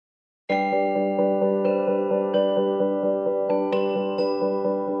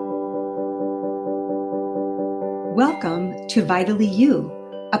Welcome to Vitally You,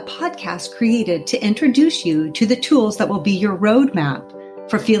 a podcast created to introduce you to the tools that will be your roadmap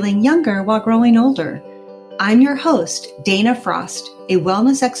for feeling younger while growing older. I'm your host, Dana Frost, a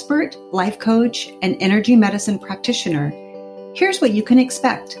wellness expert, life coach, and energy medicine practitioner. Here's what you can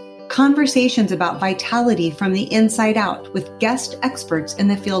expect: conversations about vitality from the inside out with guest experts in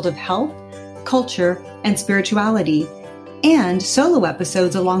the field of health, culture, and spirituality, and solo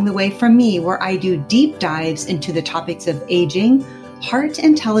episodes along the way from me where I do deep dives into the topics of aging, heart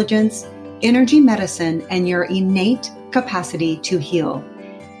intelligence, energy medicine, and your innate capacity to heal.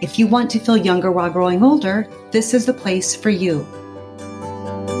 If you want to feel younger while growing older, this is the place for you.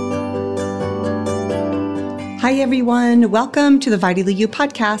 Hi, everyone. Welcome to the Vitally You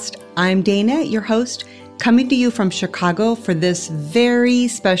podcast. I'm Dana, your host, coming to you from Chicago for this very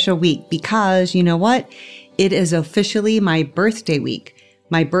special week because you know what? It is officially my birthday week.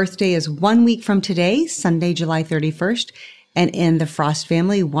 My birthday is 1 week from today, Sunday, July 31st. And in the Frost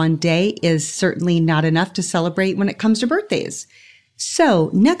family, one day is certainly not enough to celebrate when it comes to birthdays. So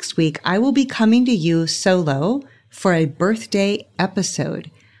next week, I will be coming to you solo for a birthday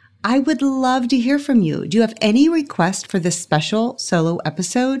episode. I would love to hear from you. Do you have any requests for this special solo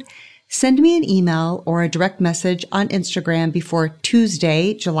episode? Send me an email or a direct message on Instagram before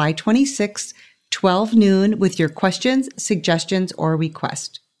Tuesday, July 26th, 12 noon with your questions, suggestions, or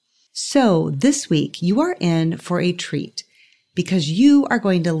request. So this week you are in for a treat because you are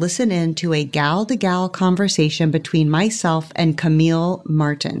going to listen in to a gal-to-gal conversation between myself and Camille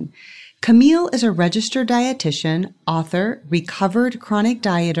Martin. Camille is a registered dietitian, author, recovered chronic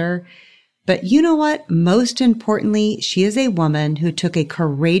dieter, but you know what? Most importantly, she is a woman who took a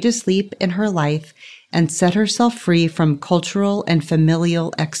courageous leap in her life and set herself free from cultural and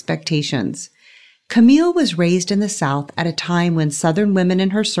familial expectations. Camille was raised in the South at a time when Southern women in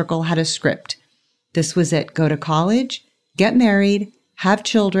her circle had a script. This was it: go to college, get married, have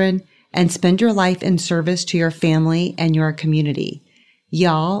children, and spend your life in service to your family and your community.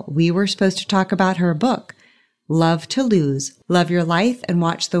 Y'all, we were supposed to talk about her book, Love to Lose, Love Your Life and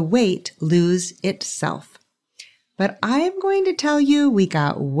Watch the Weight Lose Itself. But I'm going to tell you we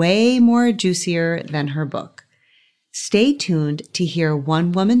got way more juicier than her book. Stay tuned to hear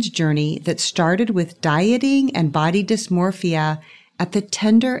one woman's journey that started with dieting and body dysmorphia at the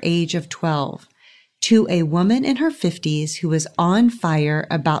tender age of 12 to a woman in her 50s who is on fire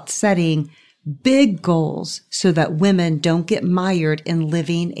about setting big goals so that women don't get mired in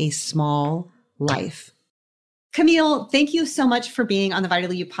living a small life. Camille, thank you so much for being on the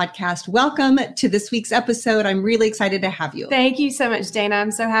Vitally You podcast. Welcome to this week's episode. I'm really excited to have you. Thank you so much, Dana.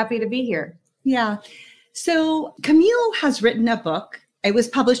 I'm so happy to be here. Yeah. So Camille has written a book. It was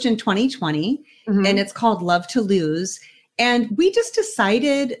published in 2020 and it's called Love to Lose. And we just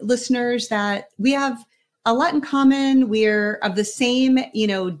decided, listeners, that we have a lot in common. We're of the same,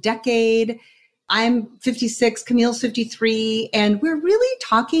 decade. I'm 56, Camille's 53, and we're really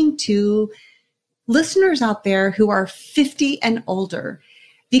talking to listeners out there who are 50 and older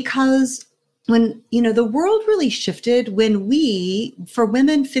because when, the world really shifted when for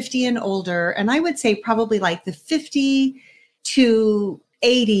women 50 and older, and I would say probably like the 50 to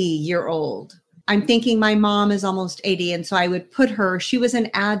 80-year-old. I'm thinking my mom is almost 80. And so I would put her, she was an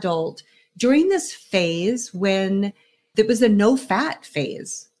adult during this phase when there was a no fat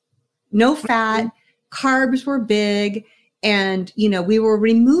phase. No fat, carbs were big. And, we were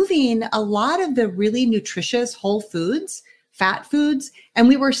removing a lot of the really nutritious whole foods, fat foods, and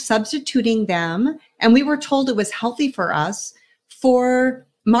we were substituting them. And we were told it was healthy for us for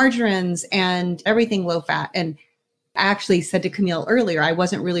margarines and everything low fat. And I actually said to Camille earlier, I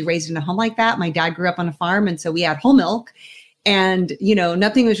wasn't really raised in a home like that. My dad grew up on a farm. And so we had whole milk and,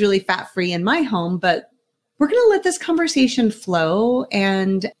 nothing was really fat-free in my home, but we're going to let this conversation flow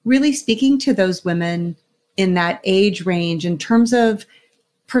and really speaking to those women in that age range in terms of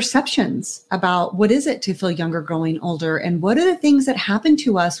perceptions about what is it to feel younger growing older and what are the things that happen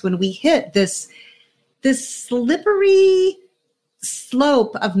to us when we hit this slippery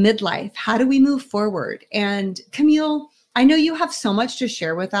slope of midlife. How do we move forward? And Camille, I know you have so much to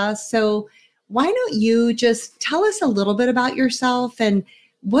share with us. So why don't you just tell us a little bit about yourself and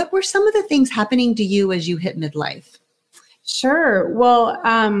what were some of the things happening to you as you hit midlife? Sure. Well,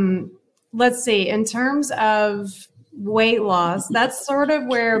 let's see. In terms of weight loss, that's sort of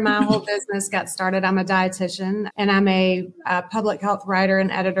where my whole business got started. I'm a dietitian and I'm a public health writer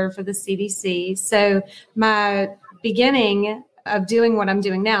and editor for the CDC. So my beginning of doing what I'm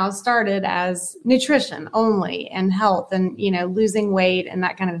doing now started as nutrition only and health and, losing weight and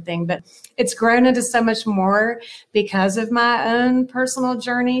that kind of thing. But it's grown into so much more because of my own personal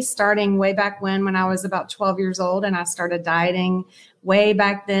journey, starting way back when I was about 12 years old and I started dieting way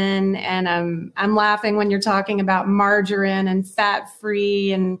back then. And I'm laughing when you're talking about margarine and fat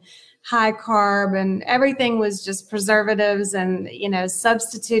free and high carb, and everything was just preservatives and,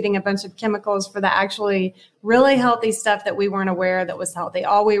 substituting a bunch of chemicals for the actually really healthy stuff that we weren't aware that was healthy.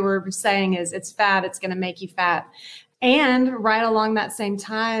 All we were saying is it's fat, it's going to make you fat. And right along that same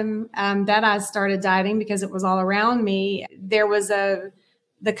time that I started dieting, because it was all around me, there was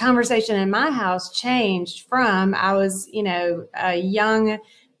the conversation in my house changed from I was, a young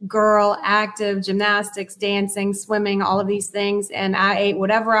girl, active, gymnastics, dancing, swimming, all of these things. And I ate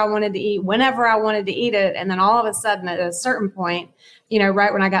whatever I wanted to eat, whenever I wanted to eat it. And then all of a sudden at a certain point,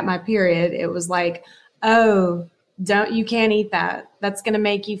 right when I got my period, it was like, oh, you can't eat that. That's going to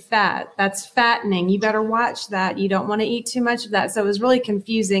make you fat. That's fattening. You better watch that. You don't want to eat too much of that. So it was really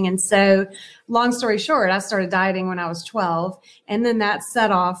confusing. And so long story short, I started dieting when I was 12. And then that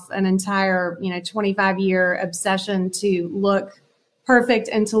set off an entire, 25-year obsession to look perfect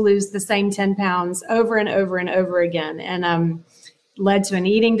and to lose the same 10 pounds over and over and over again. And led to an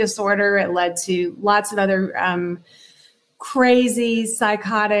eating disorder. It led to lots of other crazy,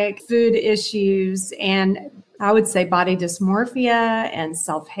 psychotic food issues, and I would say body dysmorphia and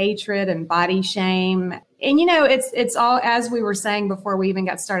self-hatred and body shame. And, it's all, as we were saying before we even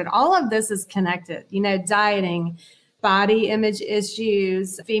got started, all of this is connected, dieting, body image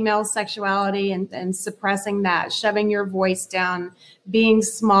issues, female sexuality and suppressing that, shoving your voice down, being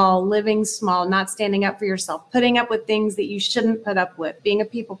small, living small, not standing up for yourself, putting up with things that you shouldn't put up with, being a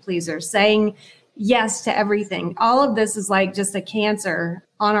people pleaser, saying yes to everything. All of this is like just a cancer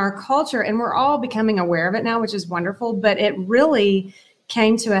on our culture. And we're all becoming aware of it now, which is wonderful. But it really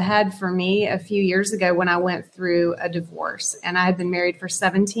came to a head for me a few years ago when I went through a divorce. And I had been married for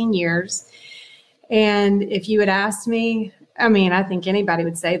 17 years. And if you had asked me, I think anybody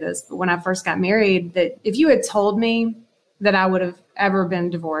would say this, but when I first got married, that if you had told me that I would have ever been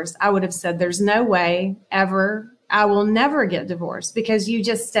divorced, I would have said, there's no way ever. I will never get divorced, because you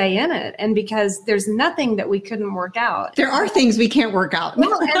just stay in it. And because there's nothing that we couldn't work out. There are things we can't work out.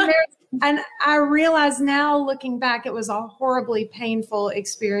 And I realize now, looking back, it was a horribly painful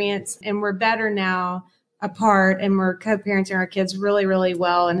experience, and we're better now apart, and we're co-parenting our kids really, really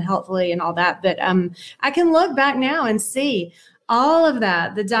well and healthily and all that. But I can look back now and see all of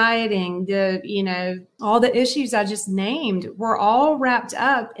that, the dieting, all the issues I just named were all wrapped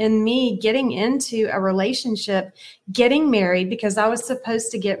up in me getting into a relationship, getting married, because I was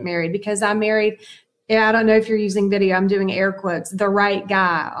supposed to get married, because I married, I don't know if you're using video, I'm doing air quotes, the right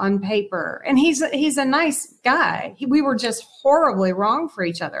guy on paper. And he's a nice guy. We were just horribly wrong for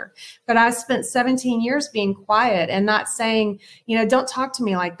each other. But I spent 17 years being quiet and not saying, don't talk to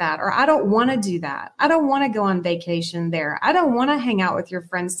me like that, or I don't want to do that. I don't want to go on vacation there. I don't want to hang out with your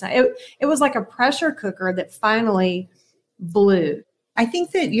friends. It was like a pressure cooker that finally blew. I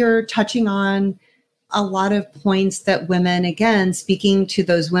think that you're touching on a lot of points that women, again, speaking to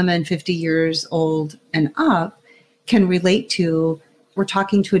those women 50 years old and up, can relate to. We're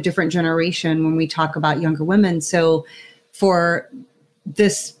talking to a different generation when we talk about younger women. So for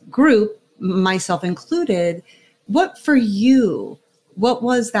this group, myself included, what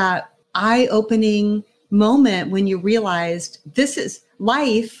was that eye-opening moment when you realized this is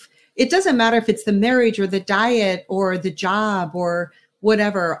life? It doesn't matter if it's the marriage or the diet or the job or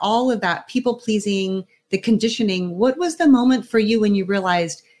whatever, all of that, people pleasing, the conditioning. What was the moment for you when you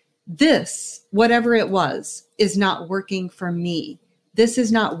realized this, whatever it was, is not working for me? This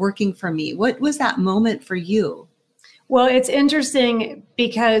is not working for me. What was that moment for you? Well, it's interesting,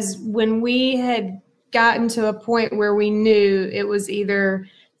 because when we had gotten to a point where we knew it was either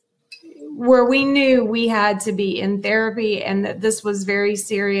where we knew we had to be in therapy and that this was very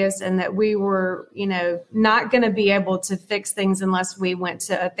serious and that we were, not going to be able to fix things unless we went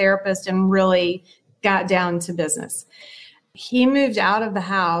to a therapist and really got down to business. He moved out of the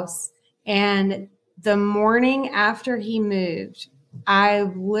house, and the morning after he moved, I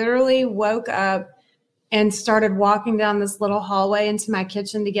literally woke up and started walking down this little hallway into my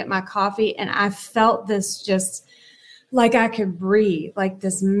kitchen to get my coffee. And I felt this just like I could breathe, like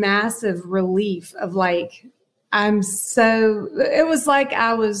this massive relief of like, it was like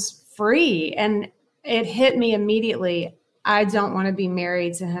I was free. And it hit me immediately. I don't want to be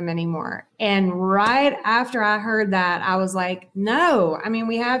married to him anymore. And right after I heard that, I was like, no,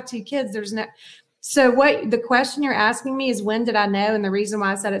 we have 2 kids. So what the question you're asking me is, when did I know? And the reason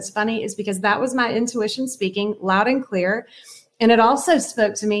why I said it's funny is because that was my intuition speaking loud and clear. And it also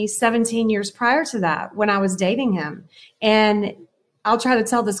spoke to me 17 years prior to that when I was dating him. And I'll try to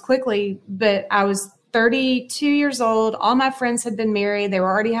tell this quickly, but I was 32 years old. All my friends had been married. They were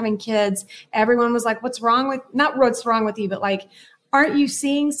already having kids. Everyone was like, not what's wrong with you, but like, aren't you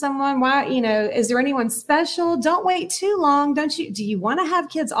seeing someone? Why, is there anyone special? Don't wait too long. Do you want to have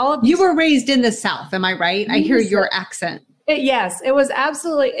kids? All of these. You were raised in the South. Am I right? I hear your accent. Yes, it was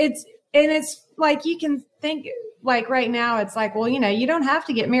absolutely. It's like, you can think like right now, it's like, well, you don't have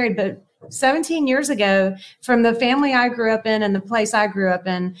to get married, but 17 years ago, from the family I grew up in and the place I grew up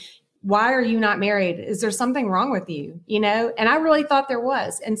in, why are you not married? Is there something wrong with you? And I really thought there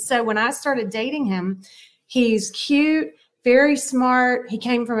was. And so when I started dating him, he's cute, very smart. He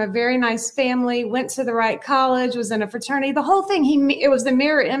came from a very nice family, went to the right college, was in a fraternity, the whole thing. It was the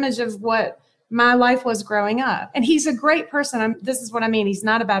mirror image of what my life was growing up. And he's a great person. This is what I mean. He's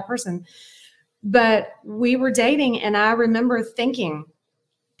not a bad person. But we were dating, and I remember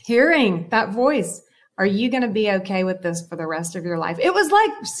hearing that voice, are you going to be okay with this for the rest of your life? It was like,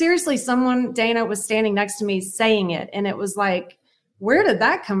 seriously, someone, Dana, was standing next to me saying it. And it was like, where did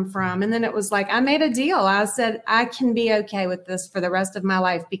that come from? And then it was like, I made a deal. I said, I can be okay with this for the rest of my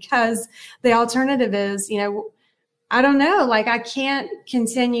life, because the alternative is, I don't know, like, I can't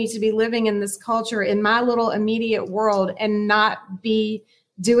continue to be living in this culture in my little immediate world and not be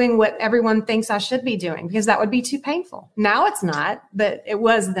doing what everyone thinks I should be doing, because that would be too painful. Now it's not, but it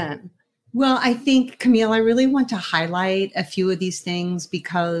was then. Well, I think, Camille, I really want to highlight a few of these things,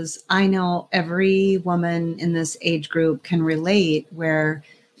 because I know every woman in this age group can relate, where,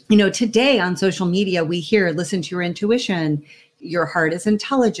 today on social media, we hear, listen to your intuition, your heart is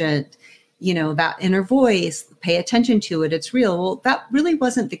intelligent, that inner voice, pay attention to it, it's real. Well, that really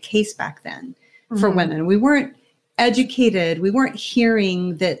wasn't the case back then for women. We weren't educated. We weren't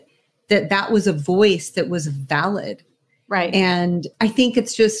hearing that was a voice that was valid. Right. And I think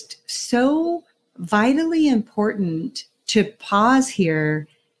it's just so vitally important to pause here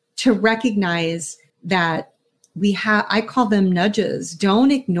to recognize that I call them nudges.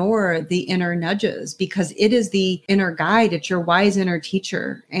 Don't ignore the inner nudges, because it is the inner guide. It's your wise inner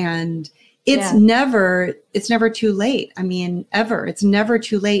teacher. And it's never too late. I mean, ever. It's never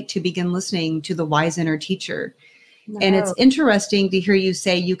too late to begin listening to the wise inner teacher. No. And it's interesting to hear you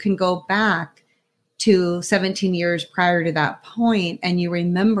say you can go back to 17 years prior to that point, and you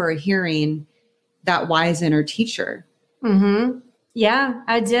remember hearing that wise inner teacher. Mm-hmm. Yeah,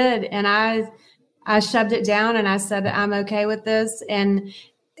 I did. And I shoved it down and I said, I'm okay with this. And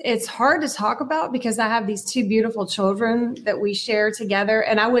it's hard to talk about, because I have these two beautiful children that we share together,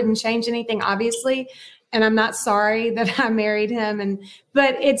 and I wouldn't change anything, obviously. And I'm not sorry that I married him.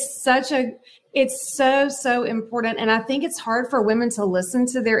 But it's so important. And I think it's hard for women to listen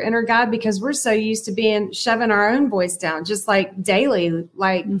to their inner guide, because we're so used to shoving our own voice down, just like daily,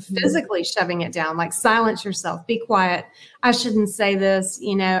 like physically shoving it down, like silence yourself, be quiet. I shouldn't say this,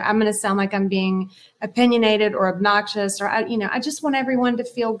 I'm going to sound like I'm being opinionated or obnoxious, or, I just want everyone to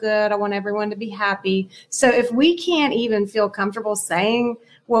feel good. I want everyone to be happy. So if we can't even feel comfortable saying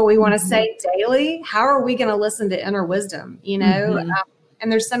what we want to say daily, how are we going to listen to inner wisdom,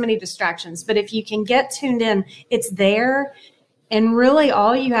 and there's so many distractions. But if you can get tuned in, it's there. And really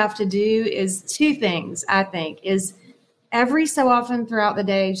all you have to do is two things, I think, is every so often throughout the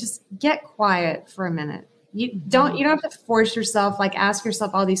day, just get quiet for a minute. You don't have to force yourself, like ask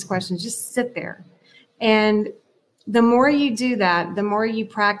yourself all these questions, just sit there. And the more you do that, the more you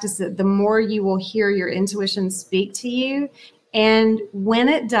practice it, the more you will hear your intuition speak to you. And when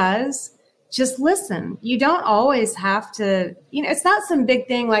it does, just listen. You don't always have to, it's not some big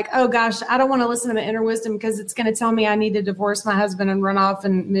thing like, oh gosh, I don't want to listen to my inner wisdom because it's going to tell me I need to divorce my husband and run off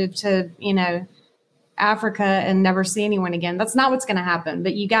and move to, Africa and never see anyone again. That's not what's going to happen.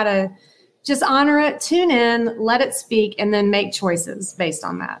 But you got to just honor it, tune in, let it speak, and then make choices based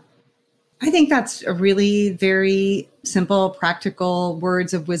on that. I think that's a really very simple, practical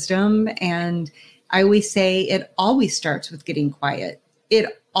words of wisdom. And I always say it always starts with getting quiet.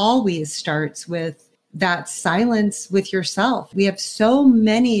 It always starts with that silence with yourself. We have so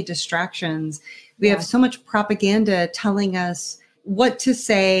many distractions. We have so much propaganda telling us what to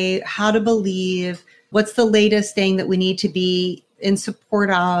say, how to believe, what's the latest thing that we need to be in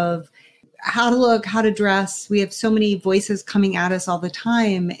support of, how to look, how to dress. We have so many voices coming at us all the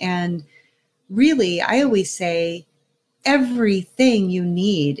time. And really, I always say everything you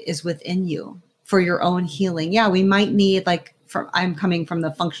need is within you for your own healing. Yeah, we might need, I'm coming from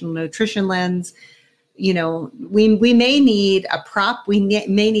the functional nutrition lens. We may need a prop. We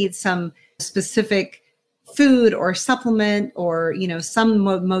may need some specific food or supplement or, some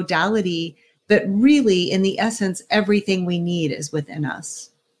modality. but really in the essence, everything we need is within us.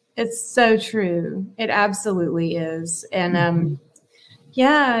 It's so true. It absolutely is. And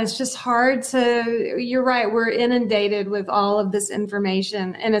yeah, it's just hard you're right. We're inundated with all of this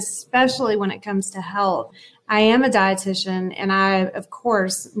information, and especially when it comes to health. I am a dietitian, and I, of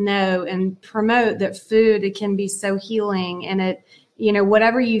course, know and promote that food, it can be so healing, and it,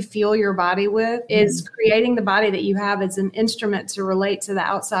 whatever you fuel your body with is creating the body that you have as an instrument to relate to the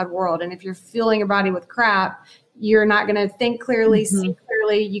outside world. And if you're fueling your body with crap, you're not going to think clearly, see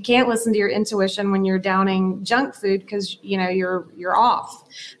clearly. You can't listen to your intuition when you're downing junk food because, you're off.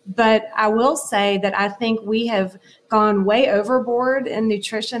 But I will say that I think we have gone way overboard in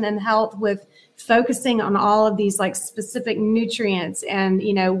nutrition and health with focusing on all of these like specific nutrients and,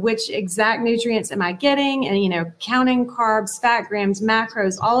 which exact nutrients am I getting? And, counting carbs, fat grams,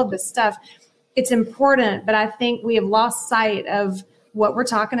 macros, all of this stuff. It's important, but I think we have lost sight of what we're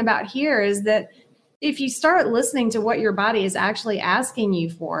talking about here is that if you start listening to what your body is actually asking you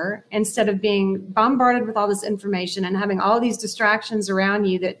for, instead of being bombarded with all this information and having all these distractions around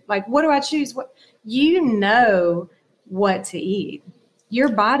you that like, what do I choose? What what to eat. Your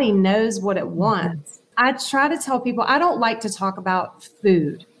body knows what it wants. I try to tell people, I don't like to talk about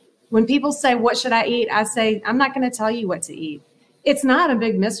food. When people say, what should I eat? I say, I'm not going to tell you what to eat. It's not a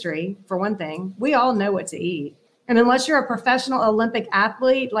big mystery, for one thing. We all know what to eat. And unless you're a professional Olympic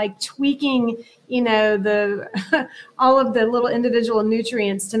athlete, like tweaking, the all of the little individual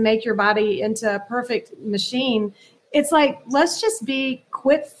nutrients to make your body into a perfect machine, it's like, let's just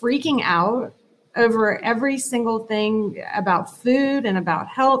quit freaking out over every single thing about food and about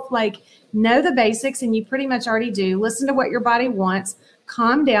health. Like, know the basics, and you pretty much already do. Listen to what your body wants,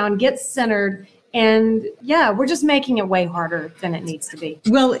 calm down, get centered. And yeah, we're just making it way harder than it needs to be.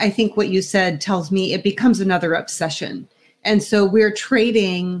 Well, I think what you said tells me it becomes another obsession. And so we're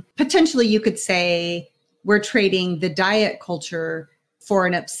trading, potentially you could say, we're trading the diet culture for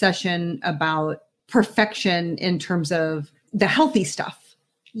an obsession about perfection in terms of the healthy stuff.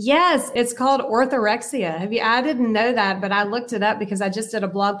 Yes, it's called orthorexia. I didn't know that, but I looked it up because I just did a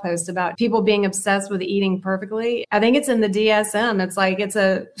blog post about people being obsessed with eating perfectly. I think it's in the DSM. It's like, it's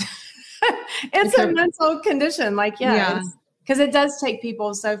a mental condition. Like, because it does take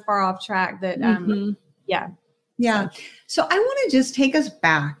people so far off track that, Yeah. So I want to just take us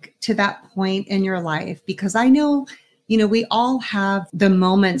back to that point in your life, because I know, we all have the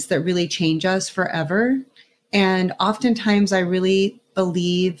moments that really change us forever. And oftentimes I really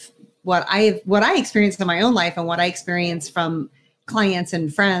believe what I experienced in my own life and what I experience from clients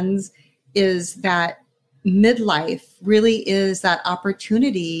and friends is that midlife really is that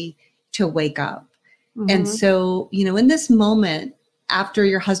opportunity to wake up. And so, in this moment, after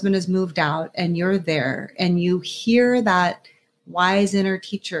your husband has moved out and you're there and you hear that wise inner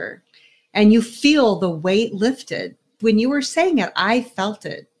teacher and you feel the weight lifted. When you were saying it, I felt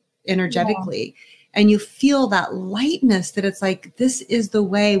it energetically. Yeah. And you feel that lightness, that it's like, this is the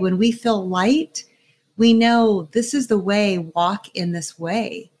way. When we feel light, we know this is the way, walk in this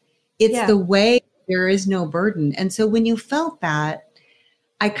way. It's the way, there is no burden. And so when you felt that,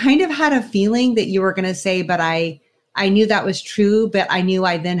 I kind of had a feeling that you were going to say, but I knew that was true, but I knew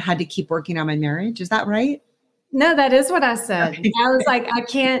I then had to keep working on my marriage. Is that right? No, that is what I said. Okay. I was like,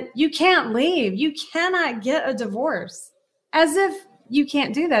 you can't leave. You cannot get a divorce. As if you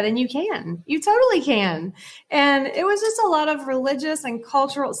can't do that. And you totally can. And it was just a lot of religious and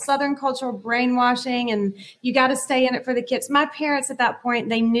Southern cultural brainwashing. And you got to stay in it for the kids. My parents at that point,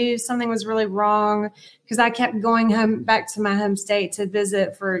 they knew something was really wrong because I kept going back to my home state to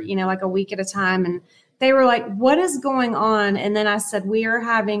visit for, like a week at a time. And they were like, what is going on? And then I said, we are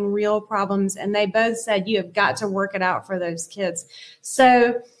having real problems. And they both said, you have got to work it out for those kids.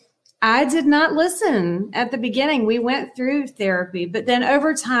 So I did not listen at the beginning. We went through therapy, but then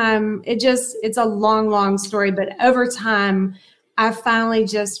over time, it's a long, long story. But over time, I finally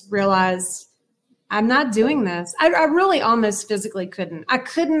just realized I'm not doing this. I really almost physically couldn't. I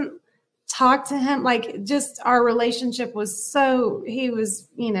couldn't talk to him. Like, just our relationship was he was,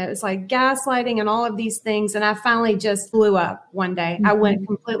 it's like gaslighting and all of these things. And I finally just blew up one day. I went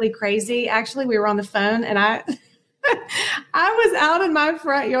completely crazy. Actually, we were on the phone and I was out in my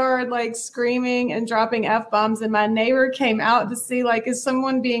front yard, like screaming and dropping F-bombs. And my neighbor came out to see, like, is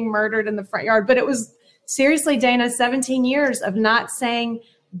someone being murdered in the front yard? But it was seriously, Dana, 17 years of not saying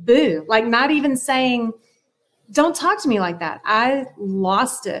boo, like not even saying, don't talk to me like that. I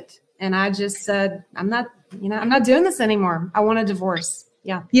lost it. And I just said, I'm not doing this anymore. I want a divorce.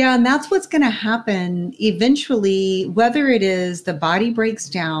 Yeah. Yeah. And that's what's going to happen eventually, whether it is the body breaks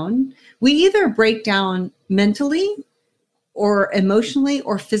down. We either break down mentally or emotionally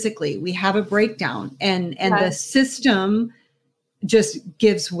or physically. We have a breakdown and the system just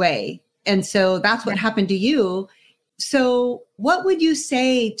gives way. And so that's what happened to you. So what would you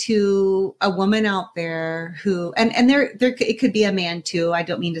say to a woman out there who, and there it could be a man too. I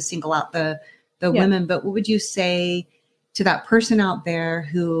don't mean to single out the women, but what would you say to that person out there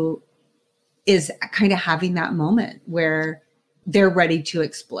who is kind of having that moment where they're ready to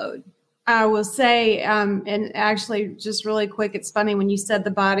explode? I will say, and actually just really quick, it's funny when you said the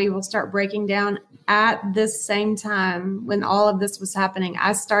body will start breaking down. At this same time, when all of this was happening,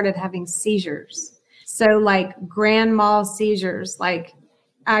 I started having seizures. So like grand mal seizures, like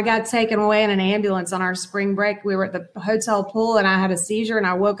I got taken away in an ambulance on our spring break. We were at the hotel pool and I had a seizure and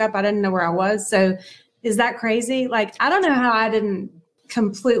I woke up. I didn't know where I was. So is that crazy? Like, I don't know how I didn't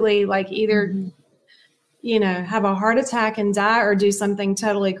completely like either, have a heart attack and die or do something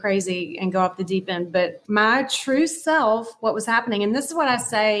totally crazy and go off the deep end. But my true self, what was happening, and this is what I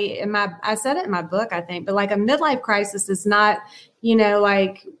say I said it in my book, I think, but like a midlife crisis is not,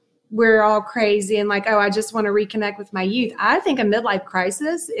 like we're all crazy and like, oh, I just want to reconnect with my youth. I think a midlife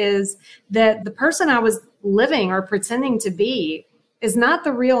crisis is that the person I was living or pretending to be is not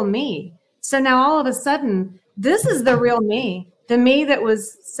the real me. So now all of a sudden, this is the real me. The me that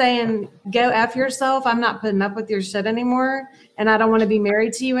was saying, go F yourself. I'm not putting up with your shit anymore. And I don't want to be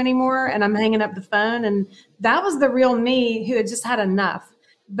married to you anymore. And I'm hanging up the phone. And that was the real me who had just had enough.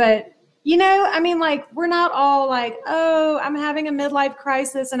 But, like we're not all like, oh, I'm having a midlife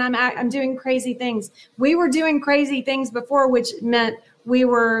crisis and I'm doing crazy things. We were doing crazy things before, which meant we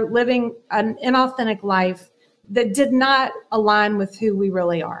were living an inauthentic life that did not align with who we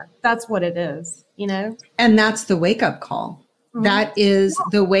really are. That's what it is, And that's the wake-up call. Mm-hmm. That is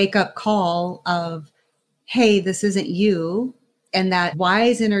the wake-up call of, hey, this isn't you. And that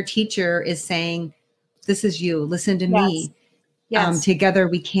wise inner teacher is saying, this is you. Listen to me. Yes. Together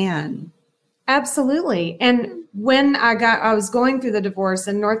we can. Absolutely. And when I was going through the divorce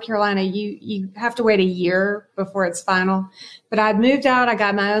in North Carolina, you have to wait a year before it's final. But I'd moved out. I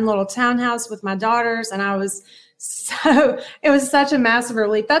got my own little townhouse with my daughters, and it was such a massive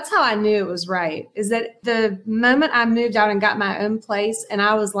relief. That's how I knew it was right, is that the moment I moved out and got my own place, and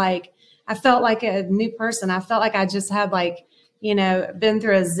I was like, I felt like a new person. I felt like I just had been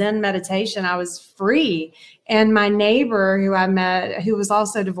through a Zen meditation. I was free. And my neighbor who I met, who was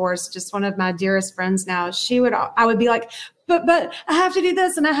also divorced, just one of my dearest friends now, I would be like, but I have to do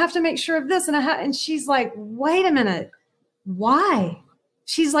this and I have to make sure of this. And she's like, wait a minute. Why?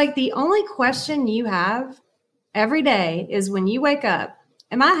 She's like, the only question you have every day is when you wake up,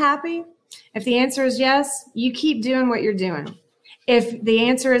 am I happy? If the answer is yes, you keep doing what you're doing. If the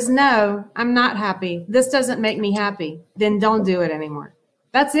answer is no, I'm not happy, this doesn't make me happy, then don't do it anymore.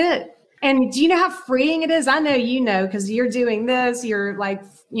 That's it. And do you know how freeing it is? I know because you're doing this, you're like,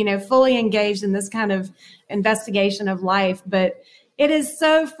 fully engaged in this kind of investigation of life, but it is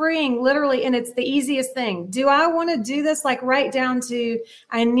so freeing, literally. And it's the easiest thing. Do I want to do this? Like right down to,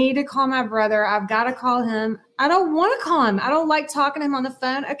 I need to call my brother. I've got to call him. I don't want to call him. I don't like talking to him on the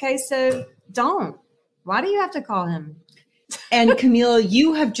phone. Okay, so don't. Why do you have to call him? And Camille,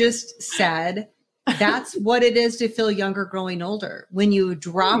 you have just said that's what it is to feel younger growing older. When you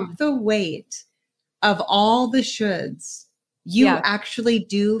drop the weight of all the shoulds, you actually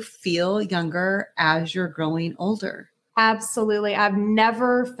do feel younger as you're growing older. Absolutely. I've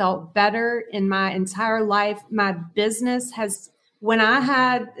never felt better in my entire life. My business when I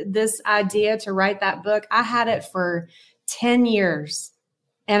had this idea to write that book, I had it for 10 years.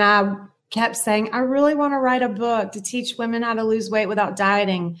 And I kept saying, I really want to write a book to teach women how to lose weight without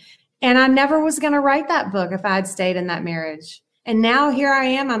dieting. And I never was going to write that book if I had stayed in that marriage. And now here I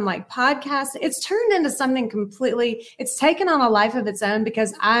am. I'm like podcasting. It's turned into something completely, it's taken on a life of its own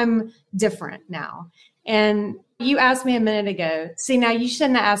because I'm different now. And you asked me a minute ago. See, now you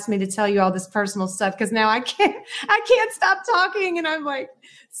shouldn't have asked me to tell you all this personal stuff because now I can't stop talking. And I'm like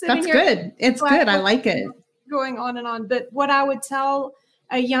sitting That's here. That's good. It's good. I like it. Going on and on. But what I would tell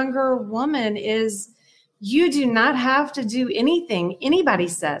a younger woman is you do not have to do anything anybody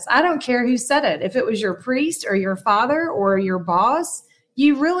says. I don't care who said it. If it was your priest or your father or your boss,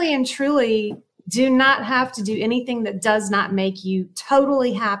 you really and truly do not have to do anything that does not make you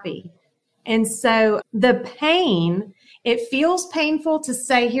totally happy. And so the pain, it feels painful to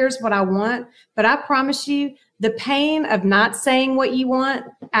say, here's what I want. But I promise you, the pain of not saying what you want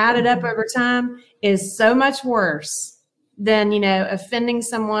added up over time is so much worse than, offending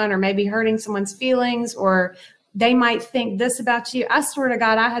someone or maybe hurting someone's feelings, or they might think this about you. I swear to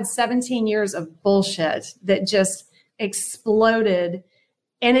God, I had 17 years of bullshit that just exploded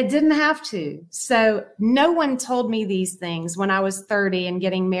And it didn't have to. So no one told me these things when I was 30 and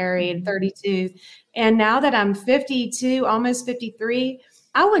getting married, 32. And now that I'm 52, almost 53,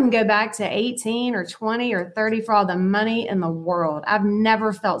 I wouldn't go back to 18 or 20 or 30 for all the money in the world. I've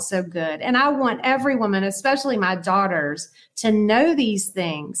never felt so good. And I want every woman, especially my daughters, to know these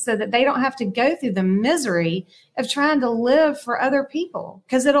things so that they don't have to go through the misery of trying to live for other people,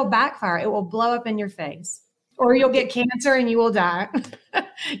 because it'll backfire. It will blow up in your face, or you'll get cancer and you will die.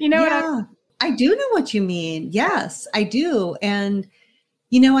 You know what I do know what you mean. Yes, I do. And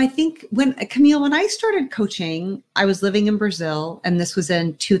I think Camille, when I started coaching, I was living in Brazil, and this was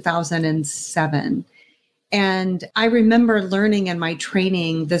in 2007. And I remember learning in my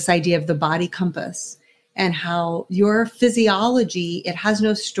training this idea of the body compass and how your physiology, it has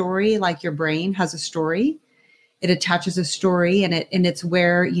no story like your brain has a story. It attaches a story, and it's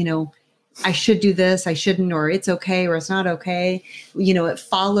where, I should do this, I shouldn't, or it's okay, or it's not okay. It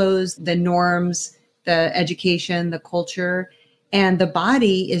follows the norms, the education, the culture. And the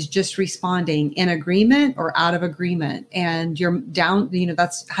body is just responding in agreement or out of agreement. And you're down,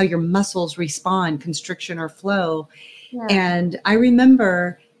 that's how your muscles respond, constriction or flow. Yeah. And I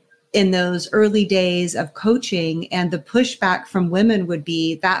remember in those early days of coaching, and the pushback from women would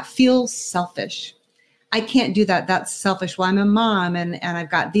be, that feels selfish. I can't do that. That's selfish. Well, I'm a mom and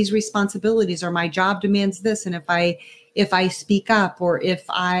I've got these responsibilities, or my job demands this. And if I speak up, or if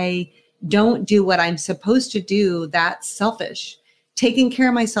I don't do what I'm supposed to do, that's selfish. Taking care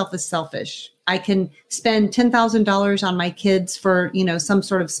of myself is selfish. I can spend $10,000 on my kids for, some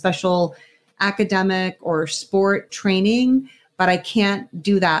sort of special academic or sport training, but I can't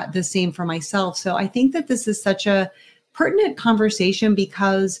do that the same for myself. So I think that this is such a pertinent conversation,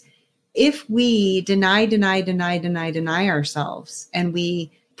 because if we deny ourselves, and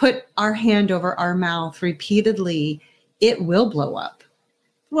we put our hand over our mouth repeatedly, it will blow up.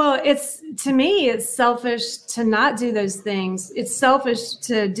 Well, to me, it's selfish to not do those things. It's selfish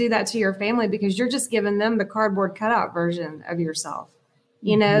to do that to your family, because you're just giving them the cardboard cutout version of yourself,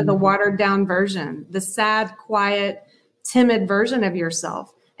 the watered down version, the sad, quiet, timid version of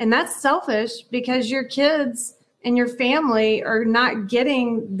yourself. And that's selfish, because your kids and your family are not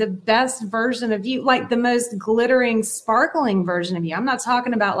getting the best version of you, like the most glittering, sparkling version of you. I'm not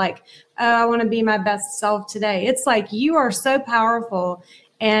talking about like, oh, I want to be my best self today. It's like you are so powerful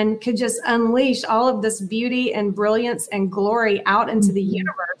and could just unleash all of this beauty and brilliance and glory out into the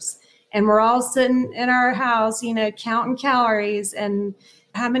universe. And we're all sitting in our house, counting calories and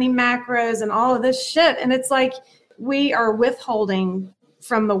how many macros and all of this shit. And it's like we are withholding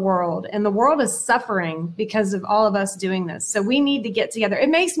from the world, and the world is suffering because of all of us doing this. So we need to get together. It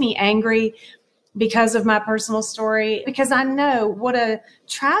makes me angry because of my personal story, because I know what a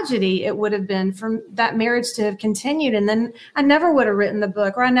tragedy it would have been for that marriage to have continued. And then I never would have written the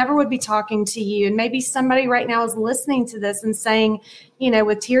book, or I never would be talking to you. And maybe somebody right now is listening to this and saying,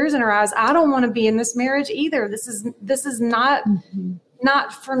 with tears in her eyes, I don't want to be in this marriage either. This is not,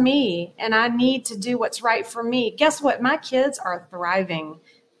 not for me. And I need to do what's right for me. Guess what? My kids are thriving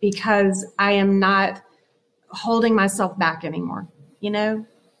because I am not holding myself back anymore,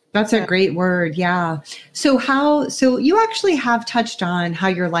 That's a great word. Yeah. So you actually have touched on how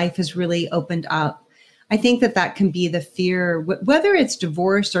your life has really opened up. I think that can be the fear, whether it's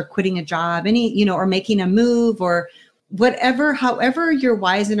divorce or quitting a job, or making a move, or whatever, however your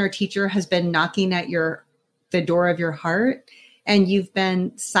wise inner teacher has been knocking at the door of your heart, and you've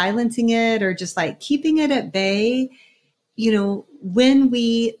been silencing it or just like keeping it at bay. When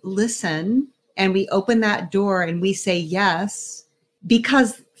we listen and we open that door and we say yes,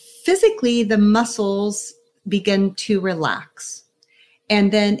 because physically the muscles begin to relax.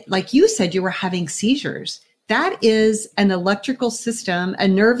 And then, like you said, you were having seizures. That is an electrical system, a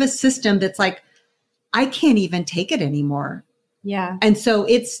nervous system that's like, I can't even take it anymore. Yeah. And so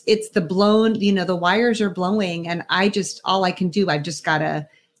it's the blown, the wires are blowing, and all I can do, I've just got to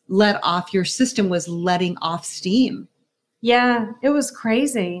let off. Your system was letting off steam. Yeah. It was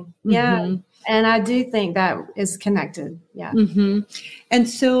crazy. Yeah. Mm-hmm. And I do think that is connected. Yeah. Mm-hmm. And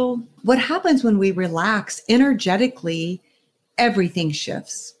so what happens when we relax energetically, everything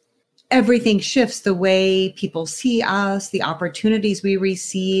shifts. Everything shifts, the way people see us, the opportunities we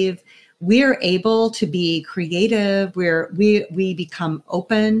receive. We're able to be creative. We become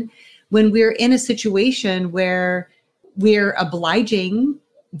open. When we're in a situation where we're obliging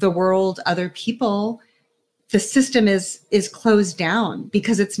the world, other people, the system is closed down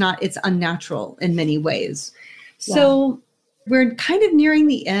because it's unnatural in many ways. Yeah. So we're kind of nearing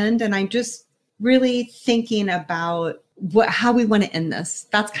the end, and I'm just really thinking about how we want to end this.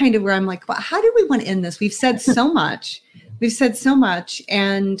 That's kind of where I'm like, well, how do we want to end this? We've said so much. We've said so much.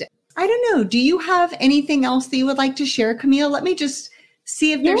 And I don't know, do you have anything else that you would like to share, Camille? Let me just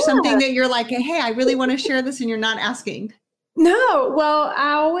see if there's something that you're like, hey, I really want to share this and you're not asking. No, well,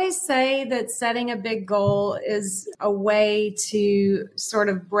 I always say that setting a big goal is a way to sort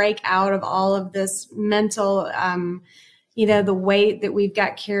of break out of all of this mental, the weight that we've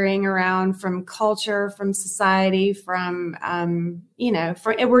got carrying around from culture, from society, from,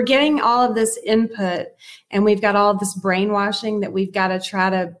 we're getting all of this input and we've got all of this brainwashing that we've got to try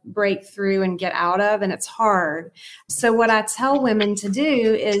to break through and get out of. And it's hard. So what I tell women to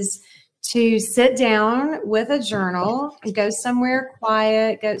do is to sit down with a journal and go somewhere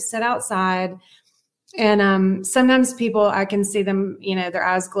quiet, go sit outside. And sometimes people, I can see them, their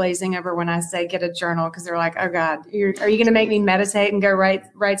eyes glazing over when I say get a journal because they're like, oh God, are you going to make me meditate and go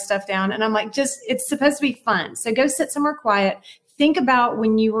write stuff down? And I'm like, it's supposed to be fun. So go sit somewhere quiet. Think about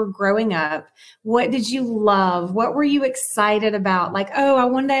when you were growing up. What did you love? What were you excited about? Like,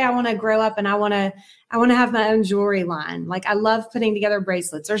 one day I want to grow up and I want to have my own jewelry line. Like I love putting together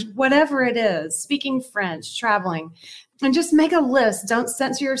bracelets or whatever it is, speaking French, traveling, and just make a list. Don't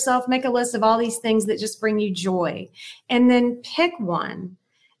censor yourself. Make a list of all these things that just bring you joy and then pick one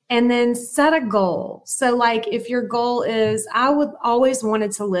and then set a goal. So like if your goal is, I would always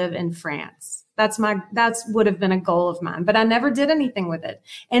wanted to live in France. That's would have been a goal of mine, but I never did anything with it.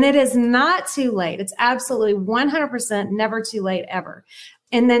 And it is not too late. It's absolutely 100% never too late ever.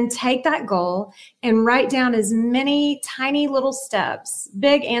 And then take that goal and write down as many tiny little steps,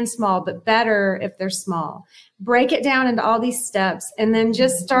 big and small, but better if they're small. Break it down into all these steps and then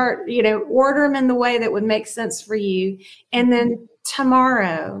just start, order them in the way that would make sense for you. And then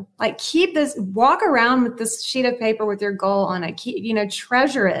tomorrow, like walk around with this sheet of paper with your goal on it,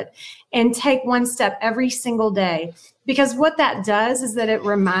 treasure it and take one step every single day. Because what that does is that it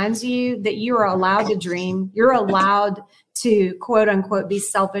reminds you that you are allowed to dream. You're allowed to quote unquote be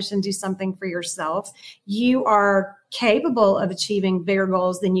selfish and do something for yourself. You are capable of achieving bigger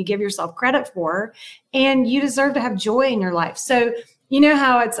goals than you give yourself credit for, and you deserve to have joy in your life. So you know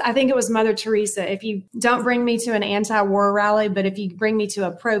how I think it was Mother Teresa, if you don't bring me to an anti-war rally, but if you bring me to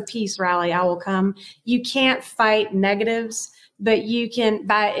a pro-peace rally, I will come. You can't fight negatives, but you can,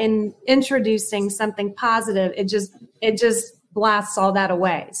 by introducing something positive, it just blasts all that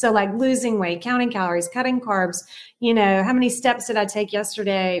away. So like losing weight, counting calories, cutting carbs, how many steps did I take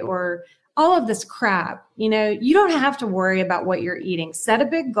yesterday, or all of this crap, you don't have to worry about what you're eating. Set a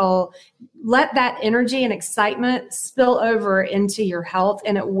big goal, let that energy and excitement spill over into your health,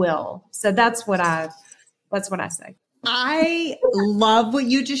 and it will. So that's what I say. I love what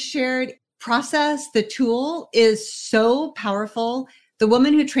you just shared. Process, the tool is so powerful. The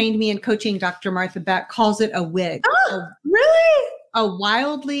woman who trained me in coaching, Dr. Martha Beck, calls it a WIG. Oh, really? A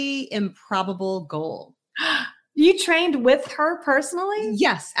wildly improbable goal. You trained with her personally?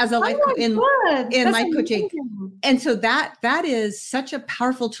 Yes, as a life in life coaching. And so that is such a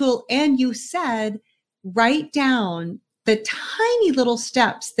powerful tool. And you said, write down the tiny little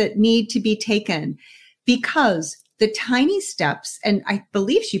steps that need to be taken, because the tiny steps, and I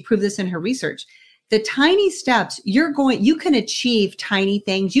believe she proved this in her research, the tiny steps you can achieve tiny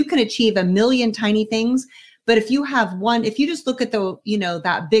things. You can achieve a million tiny things. But if you have one, if you just look at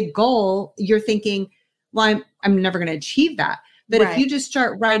that big goal, you're thinking, well, I'm never going to achieve that. But If you just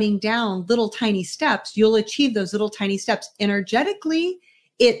start writing down little tiny steps, you'll achieve those little tiny steps. Energetically,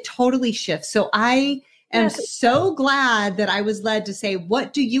 it totally shifts. So I am so glad that I was led to say,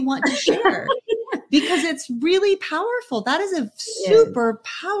 what do you want to share? Because it's really powerful. That is a super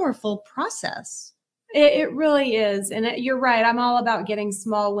powerful process. It really is. And you're right. I'm all about getting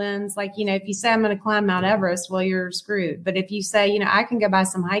small wins. Like, if you say I'm going to climb Mount Everest, well, you're screwed. But if you say, I can go buy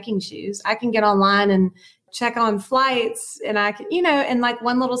some hiking shoes, I can get online and check on flights, and I can, and like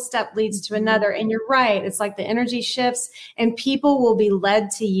one little step leads to another. And you're right. It's like the energy shifts and people will be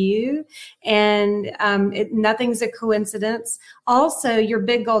led to you, and nothing's a coincidence. Also, your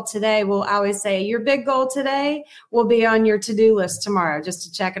big goal today I always say your big goal today will be on your to-do list tomorrow, just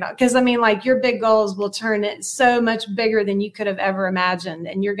to check it out. Because your big goals will turn it so much bigger than you could have ever imagined.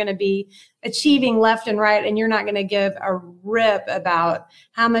 And you're going to be achieving left and right, and you're not going to give a rip about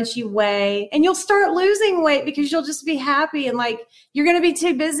how much you weigh, and you'll start losing weight because you'll just be happy, and like you're going to be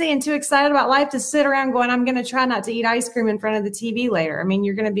too busy and too excited about life to sit around going, I'm going to try not to eat ice cream in front of the TV later.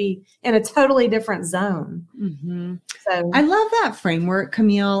 You're going to be in a totally different zone. Mm-hmm. So I love that framework,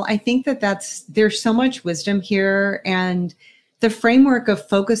 Camille. I think there's so much wisdom here, and the framework of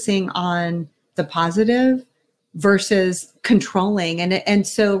focusing on the positive versus controlling. And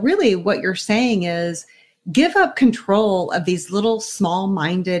so really what you're saying is give up control of these little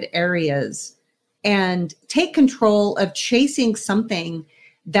small-minded areas and take control of chasing something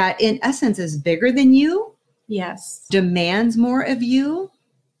that in essence is bigger than you, yes, demands more of you,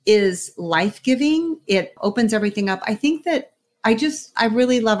 is life-giving. It opens everything up. I think that I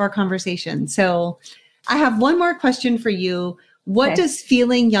really love our conversation. So I have one more question for you. What Okay. does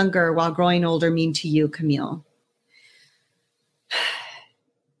feeling younger while growing older mean to you, Camille?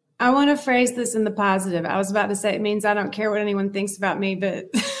 I want to phrase this in the positive. I was about to say it means I don't care what anyone thinks about me, but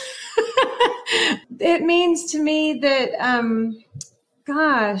it means to me that,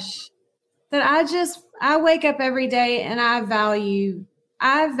 that I wake up every day and I value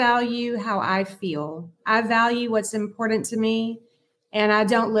how I feel. I value what's important to me, and I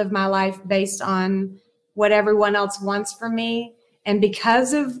don't live my life based on what everyone else wants from me. And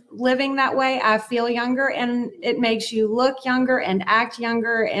because of living that way, I feel younger, and it makes you look younger and act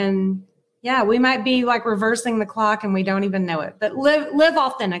younger. And yeah, we might be like reversing the clock and we don't even know it, but live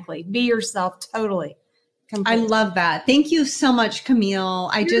authentically, be yourself totally. Completely. I love that. Thank you so much, Camille.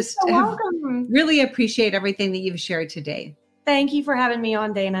 I You're just so welcome. really appreciate everything that you've shared today. Thank you for having me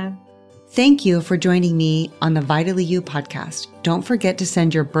on, Dana. Thank you for joining me on the Vitally You podcast. Don't forget to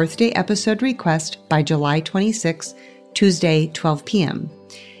send your birthday episode request by July 26th, Tuesday, 12 p.m.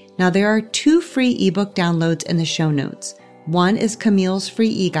 Now, there are 2 free ebook downloads in the show notes. One is Camille's free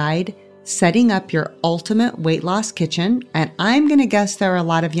e-guide, Setting Up Your Ultimate Weight Loss Kitchen, and I'm going to guess there are a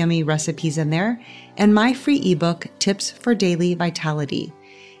lot of yummy recipes in there, and my free ebook, Tips for Daily Vitality.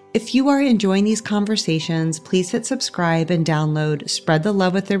 If you are enjoying these conversations, please hit subscribe and download, spread the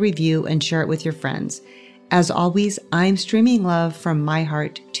love with a review, and share it with your friends. As always, I'm streaming love from my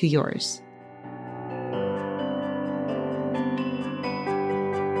heart to yours.